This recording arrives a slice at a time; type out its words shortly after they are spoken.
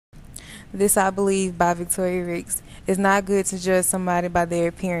This I Believe by Victoria Ricks. It's not good to judge somebody by their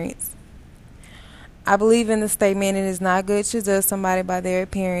appearance. I believe in the statement it is not good to judge somebody by their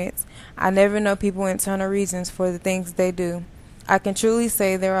appearance. I never know people's internal reasons for the things they do. I can truly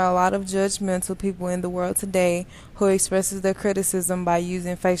say there are a lot of judgmental people in the world today who expresses their criticism by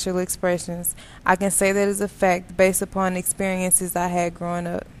using facial expressions. I can say that is a fact based upon experiences I had growing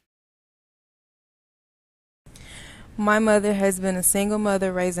up. My mother has been a single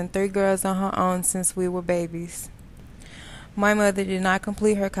mother raising 3 girls on her own since we were babies. My mother did not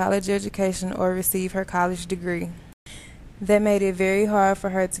complete her college education or receive her college degree. That made it very hard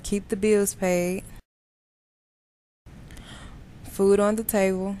for her to keep the bills paid, food on the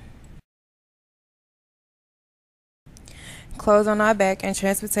table, clothes on our back, and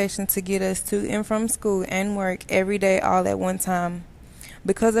transportation to get us to and from school and work every day all at one time.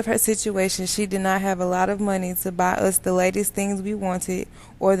 Because of her situation, she did not have a lot of money to buy us the latest things we wanted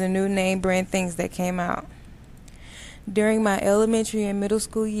or the new name brand things that came out. During my elementary and middle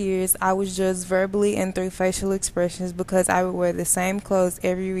school years, I was judged verbally and through facial expressions because I would wear the same clothes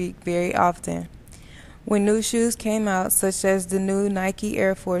every week very often. When new shoes came out, such as the new Nike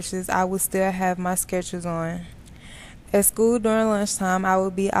Air Forces, I would still have my Skechers on. At school during lunchtime, I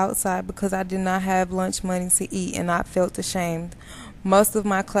would be outside because I did not have lunch money to eat and I felt ashamed. Most of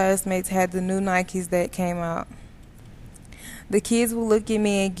my classmates had the new Nikes that came out. The kids would look at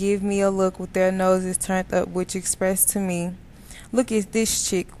me and give me a look with their noses turned up, which expressed to me, "Look at this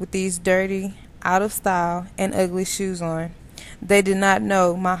chick with these dirty, out of style, and ugly shoes on." They did not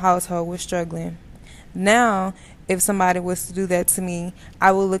know my household was struggling. Now, if somebody was to do that to me,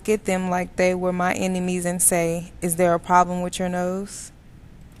 I would look at them like they were my enemies and say, "Is there a problem with your nose?"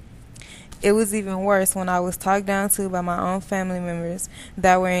 It was even worse when I was talked down to by my own family members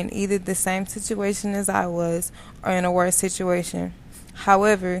that were in either the same situation as I was or in a worse situation.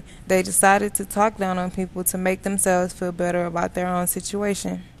 However, they decided to talk down on people to make themselves feel better about their own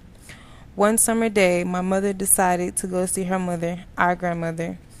situation. One summer day, my mother decided to go see her mother, our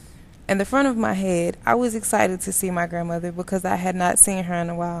grandmother. In the front of my head, I was excited to see my grandmother because I had not seen her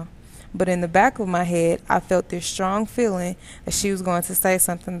in a while. But in the back of my head, I felt this strong feeling that she was going to say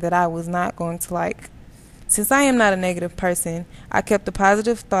something that I was not going to like. Since I am not a negative person, I kept a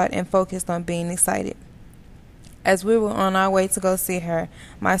positive thought and focused on being excited. As we were on our way to go see her,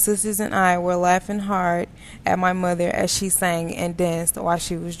 my sisters and I were laughing hard at my mother as she sang and danced while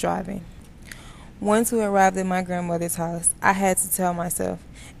she was driving. Once we arrived at my grandmother's house, I had to tell myself,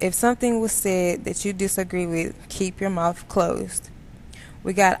 if something was said that you disagree with, keep your mouth closed.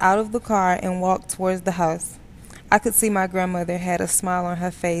 We got out of the car and walked towards the house. I could see my grandmother had a smile on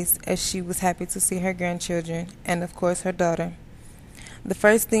her face as she was happy to see her grandchildren and, of course, her daughter. The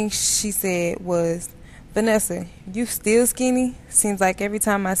first thing she said was, "Vanessa, you still skinny? Seems like every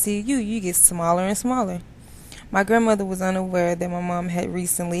time I see you, you get smaller and smaller." My grandmother was unaware that my mom had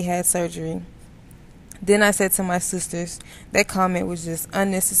recently had surgery. Then I said to my sisters, that comment was just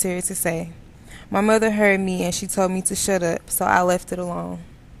unnecessary to say. My mother heard me and she told me to shut up, so I left it alone.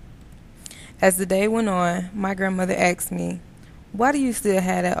 As the day went on, my grandmother asked me, "Why do you still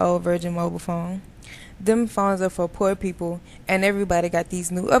have that old Virgin mobile phone? Them phones are for poor people and everybody got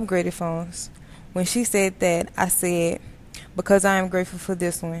these new upgraded phones." When she said that, I said, "Because I am grateful for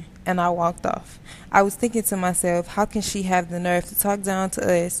this one," and I walked off. I was thinking to myself, how can she have the nerve to talk down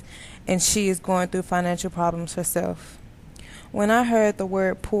to us and she is going through financial problems herself? When I heard the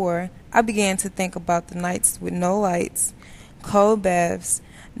word poor, I began to think about the nights with no lights, cold baths,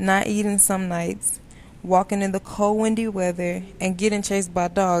 not eating some nights, walking in the cold windy weather, and getting chased by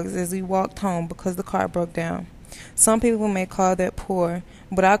dogs as we walked home because the car broke down. Some people may call that poor,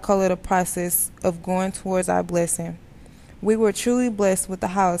 but I call it a process of going towards our blessing. We were truly blessed with the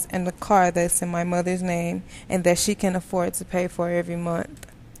house and the car that's in my mother's name and that she can afford to pay for every month.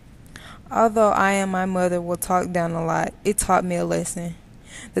 Although I and my mother will talk down a lot, it taught me a lesson.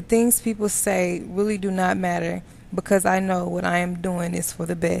 The things people say really do not matter because I know what I am doing is for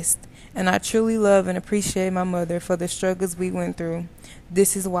the best. And I truly love and appreciate my mother for the struggles we went through.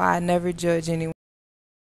 This is why I never judge anyone.